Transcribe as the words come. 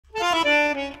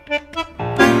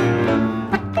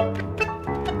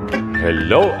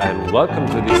Hello and welcome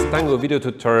to this Tango video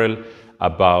tutorial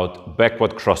about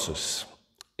backward crosses.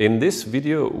 In this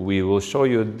video we will show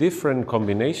you different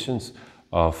combinations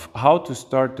of how to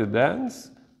start the dance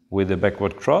with the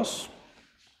backward cross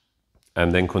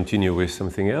and then continue with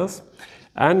something else,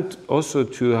 and also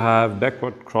to have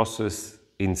backward crosses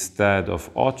instead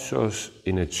of ochos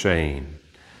in a chain.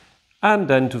 And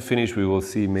then to finish we will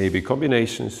see maybe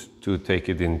combinations to take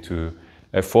it into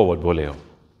a forward voleo.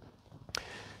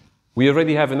 We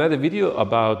already have another video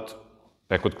about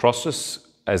backward crosses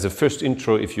as a first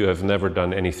intro if you have never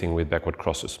done anything with backward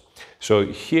crosses. So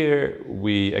here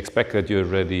we expect that you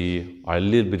already are a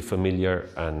little bit familiar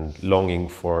and longing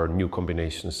for new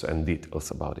combinations and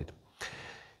details about it.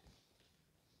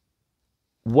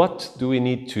 What do we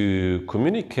need to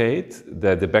communicate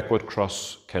that the backward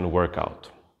cross can work out?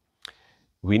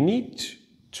 We need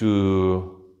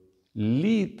to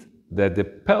lead that the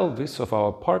pelvis of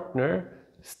our partner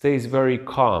stays very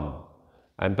calm.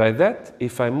 And by that,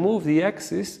 if I move the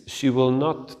axis, she will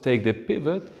not take the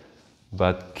pivot,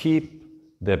 but keep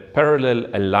the parallel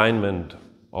alignment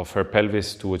of her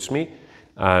pelvis towards me.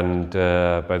 And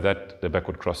by that, the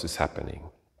backward cross is happening.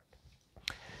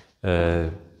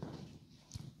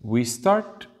 We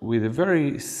start with a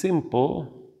very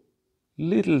simple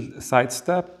little side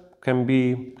step, can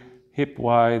be hip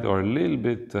wide or a little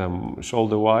bit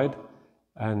shoulder wide.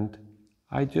 And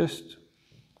I just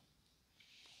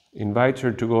invite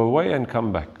her to go away and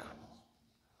come back.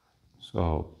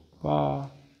 So,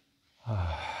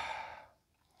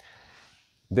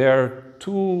 there are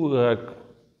two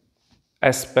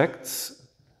aspects.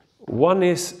 One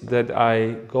is that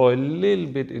I go a little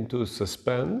bit into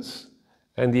suspense,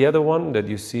 and the other one that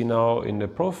you see now in the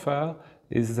profile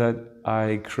is that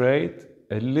I create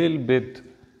a little bit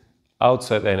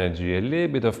outside energy, a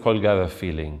little bit of colgada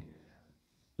feeling.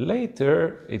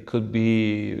 Later, it could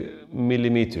be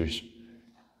millimeters.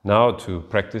 Now, to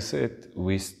practice it,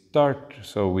 we start,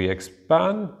 so we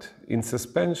expand in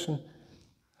suspension,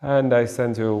 and I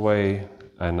send her away,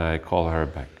 and I call her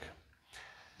back.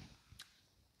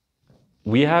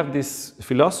 We have this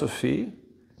philosophy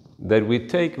that we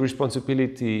take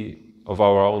responsibility of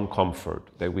our own comfort,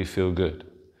 that we feel good.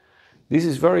 This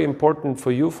is very important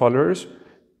for you followers.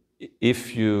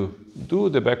 If you do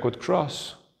the backward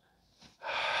cross,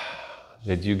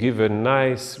 that you give a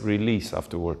nice release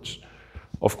afterwards.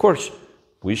 Of course,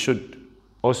 we should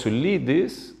also lead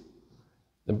this,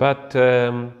 but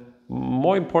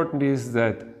more important is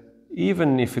that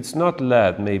even if it's not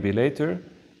led, maybe later,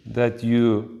 that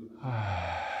you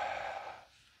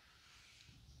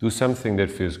do something that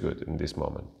feels good in this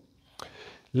moment.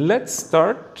 Let's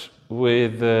start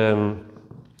with an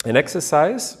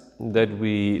exercise that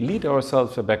we lead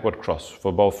ourselves a backward cross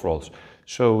for both rolls.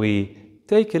 So we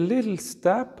take a little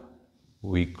step,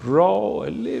 we grow a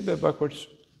little bit backwards,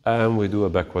 and we do a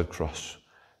backward cross.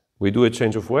 We do a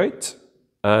change of weight,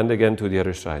 and again to the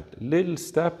other side. Little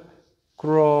step,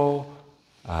 grow,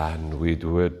 and we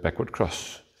do a backward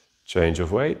cross. Change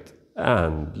of weight,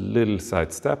 and little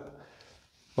side step.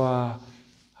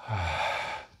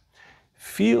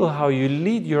 Feel how you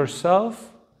lead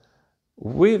yourself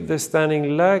with the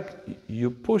standing leg. You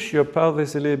push your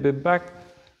pelvis a little bit back.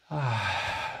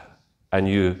 And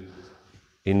you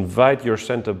invite your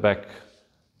center back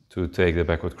to take the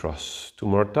backward cross. 2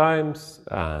 more times,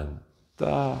 and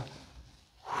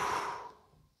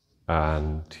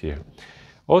here.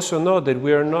 Also note that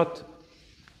we are not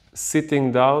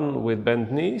sitting down with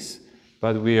bent knees,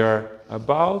 but we are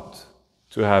about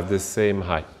to have the same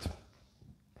height.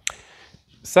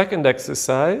 Second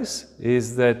exercise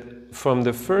is that from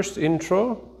the first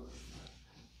intro,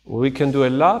 we can do a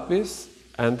lapis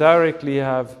and directly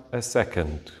have a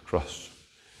second cross.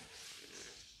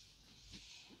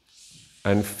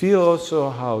 And feel also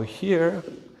how here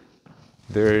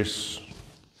there's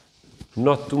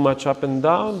not too much up and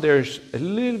down, there's a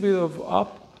little bit of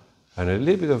up and a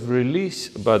little bit of release,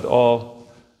 but all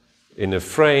in a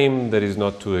frame that is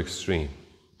not too extreme.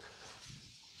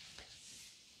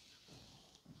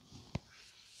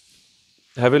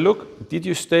 Have a look. Did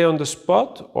you stay on the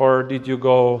spot, or did you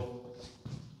go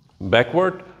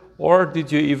backward, or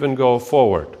did you even go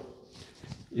forward?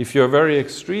 If you're very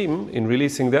extreme in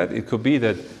releasing that, it could be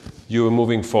that you are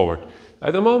moving forward.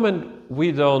 At the moment,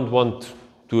 we don't want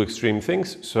too extreme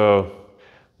things, so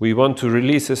we want to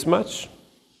release as much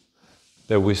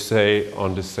that we stay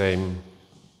on the same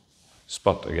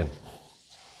spot again.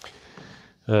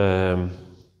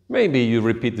 Maybe you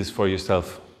repeat this for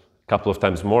yourself a couple of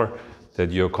times more,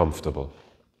 that you're comfortable.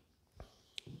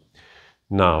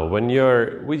 Now, when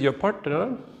you're with your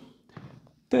partner,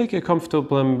 take a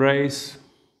comfortable embrace,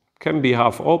 can be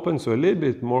half open, so a little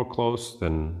bit more closed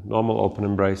than normal open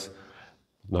embrace,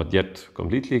 not yet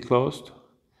completely closed.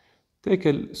 Take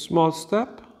a small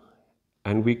step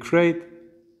and we create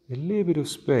a little bit of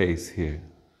space here.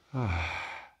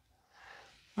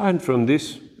 And from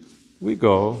this we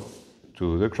go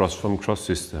to the cross from cross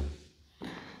system.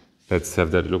 Let's have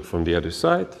that look from the other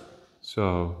side.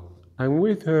 So I'm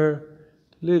with her,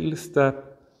 little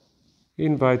step,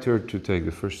 invite her to take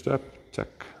the first step,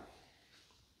 check.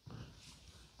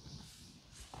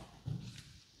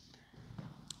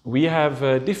 We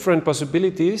have different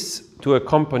possibilities to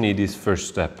accompany this first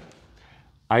step.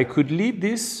 I could lead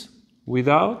this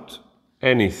without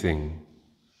anything.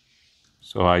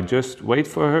 So I just wait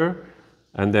for her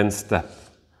and then step.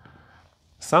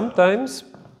 Sometimes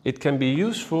it can be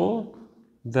useful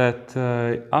that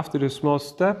after the small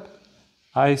step,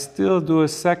 I still do a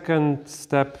second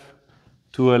step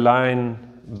to align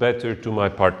better to my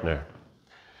partner.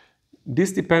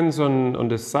 This depends on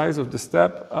the size of the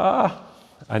step.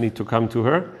 I need to come to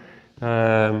her.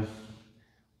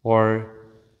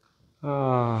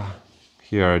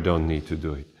 Here I don't need to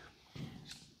do it.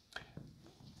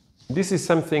 This is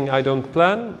something I don't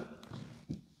plan.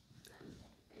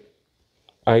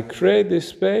 I create this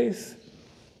space.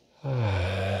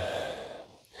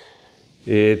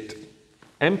 It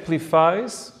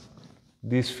amplifies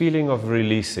this feeling of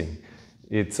releasing.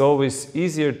 It's always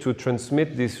easier to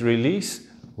transmit this release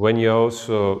when you're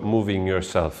also moving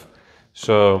yourself.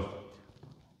 So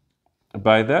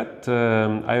by that,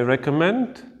 I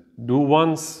recommend do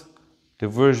once the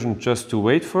version just to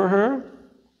wait for her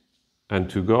and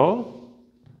to go.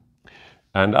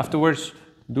 And afterwards,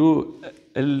 do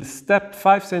a step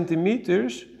 5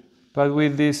 centimeters, but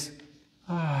with this.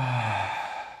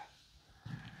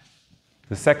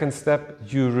 The second step,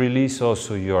 you release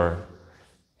also your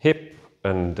hip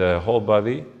and whole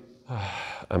body,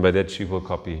 and by that she will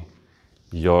copy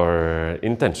your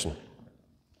intention.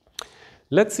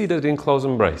 Let's see that in close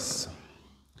embrace.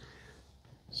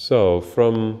 So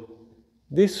from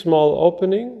this small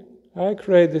opening, I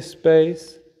create the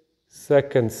space,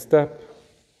 second step,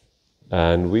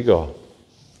 and we go.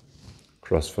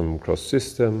 Cross from cross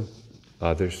system,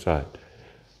 other side.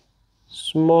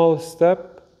 Small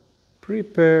step,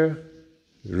 prepare,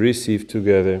 receive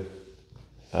together,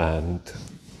 and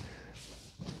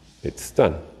it's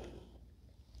done.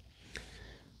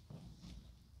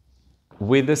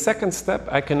 With the second step,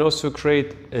 I can also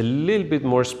create a little bit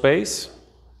more space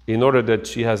in order that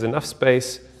she has enough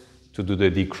space to do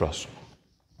the D-cross.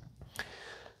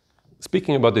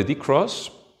 Speaking about the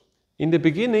D-cross, in the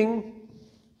beginning,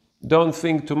 don't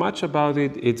think too much about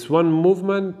it. It's one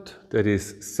movement that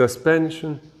is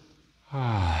suspension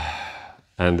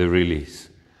and the release.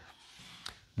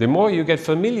 The more you get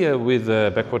familiar with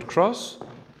the backward cross,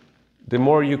 the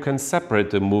more you can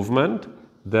separate the movement.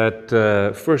 That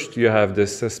first you have the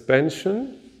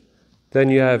suspension, then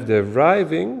you have the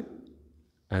arriving,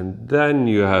 and then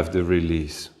you have the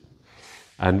release.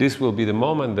 And this will be the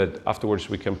moment that afterwards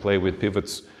we can play with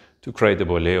pivots to create a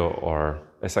boleo or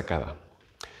a sacada.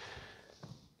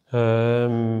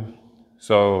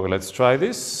 So let's try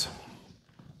this.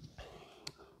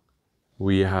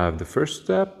 We have the first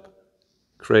step,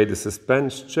 create the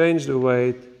suspense, change the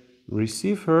weight,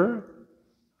 receive her,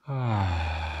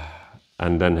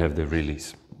 and then have the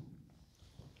release.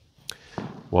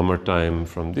 One more time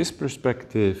from this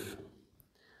perspective.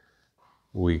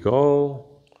 We go,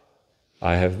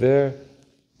 I have there.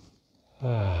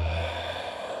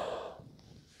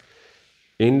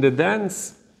 In the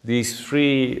dance, these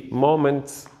 3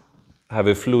 moments have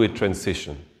a fluid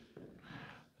transition.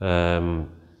 I'm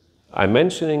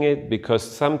mentioning it because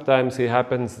sometimes it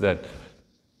happens that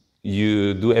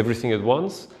you do everything at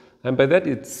once, and by that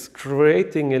it's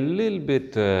creating a little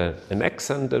bit an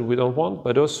accent that we don't want,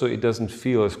 but also it doesn't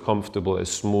feel as comfortable, as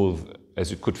smooth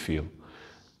as it could feel.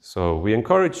 So we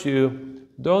encourage you,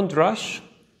 don't rush,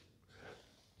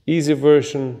 easy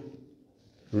version,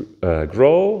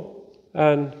 grow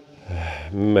and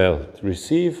melt,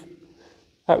 receive,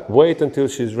 wait until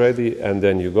she's ready and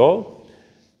then you go.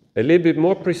 A little bit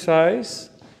more precise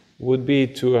would be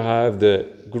to have the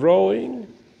growing,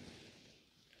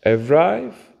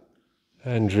 arrive,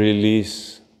 and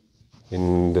release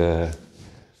in the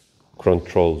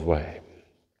controlled way.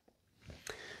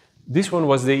 This one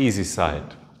was the easy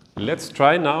side. Let's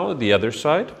try now the other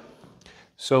side.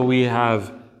 So we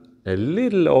have a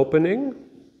little opening,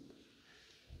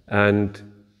 and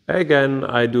again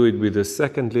I do it with a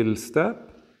second little step,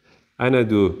 and I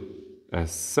do a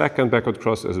second backward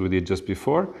cross as we did just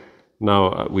before.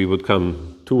 Now we would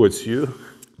come towards you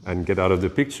and get out of the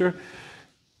picture.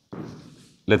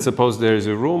 let's suppose there is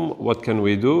a room. What can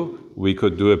we do? We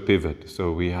could do a pivot.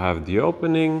 So we have the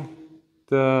opening,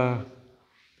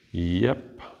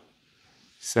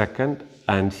 second,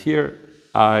 and here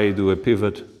I do a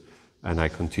pivot and I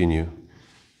continue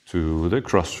to the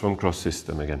cross from cross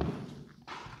system again.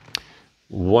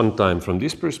 One time from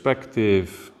this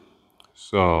perspective.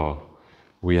 So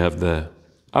we have the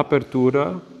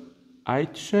apertura. I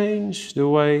change the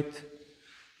weight,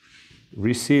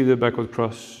 receive the backward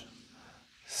cross,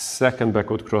 second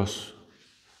backward cross,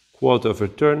 quarter of a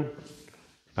turn,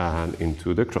 and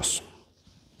into the cross.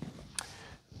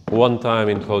 One time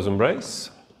in close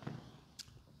embrace.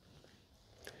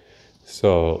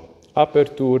 So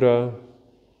apertura,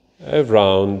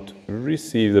 around,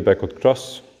 receive the backward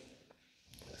cross,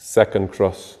 second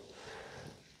cross,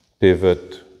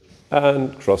 pivot,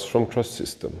 and cross from cross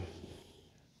system.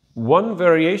 One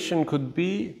variation could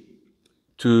be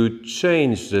to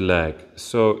change the leg.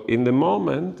 So in the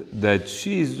moment that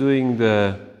she is doing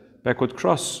the backward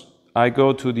cross, I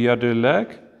go to the other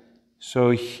leg. So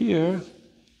here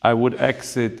I would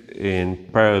exit in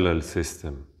parallel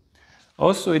system.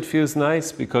 Also it feels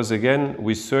nice because again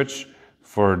we search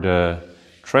for the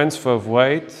transfer of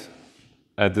weight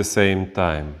at the same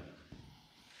time.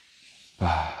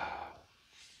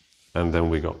 And then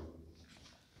we go.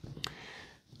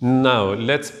 Now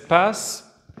let's pass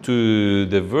to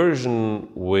the version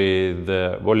with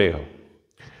the voleo.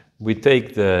 We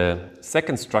take the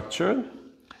second structure.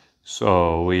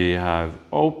 So we have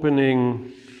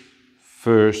opening,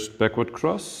 first backward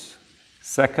cross,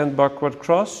 second backward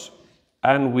cross,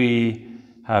 and we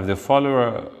have the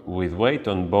follower with weight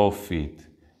on both feet.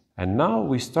 And now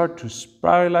we start to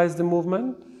spiralize the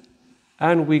movement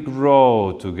and we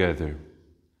grow together.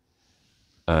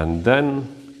 And then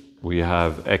we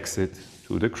have exit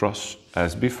to the cross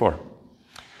as before.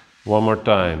 One more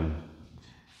time.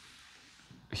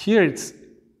 Here it's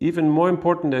even more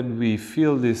important that we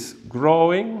feel this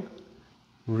growing,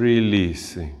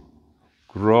 releasing,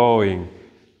 growing,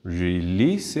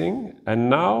 releasing. And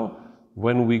now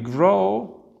when we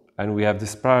grow and we have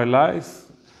this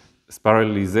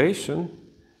spiralization,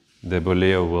 the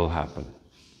boleo will happen.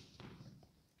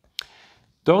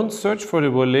 Don't search for the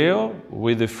boleo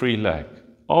with the free leg,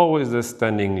 always the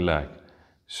standing leg.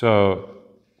 So,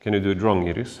 can you do it wrong,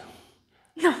 Iris?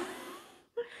 No.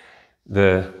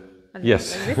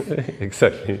 Yes,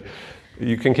 exactly.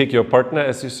 You can kick your partner,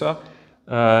 as you saw,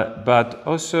 but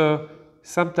also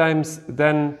sometimes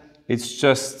then it's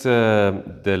just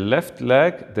the left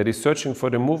leg that is searching for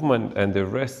the movement and the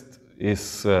rest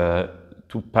is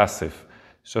too passive.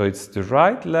 So it's the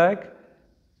right leg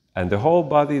and the whole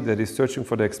body that is searching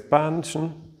for the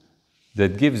expansion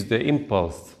that gives the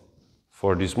impulse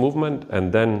for this movement,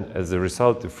 and then as a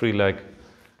result the free leg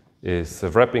is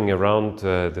wrapping around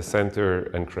the center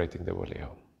and creating the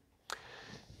voleo.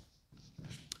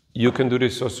 You can do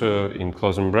this also in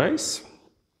close embrace.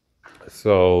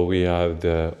 So we have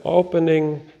the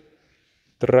opening,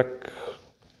 track,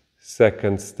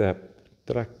 second step,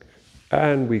 track,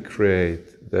 and we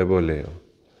create the voleo.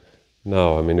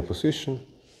 Now I'm in a position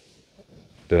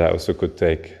that I also could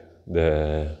take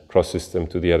the cross system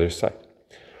to the other side.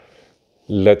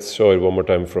 Let's show it one more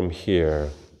time from here.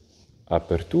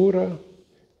 Apertura,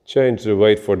 change the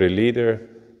weight for the leader,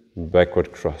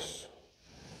 backward cross.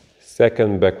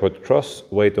 Second backward cross,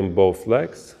 weight on both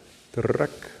legs,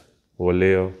 track,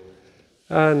 voleo,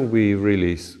 and we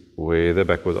release with a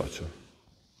backward ocho.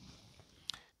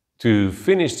 To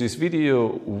finish this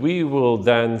video, we will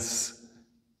dance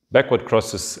backward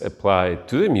crosses applied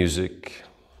to the music.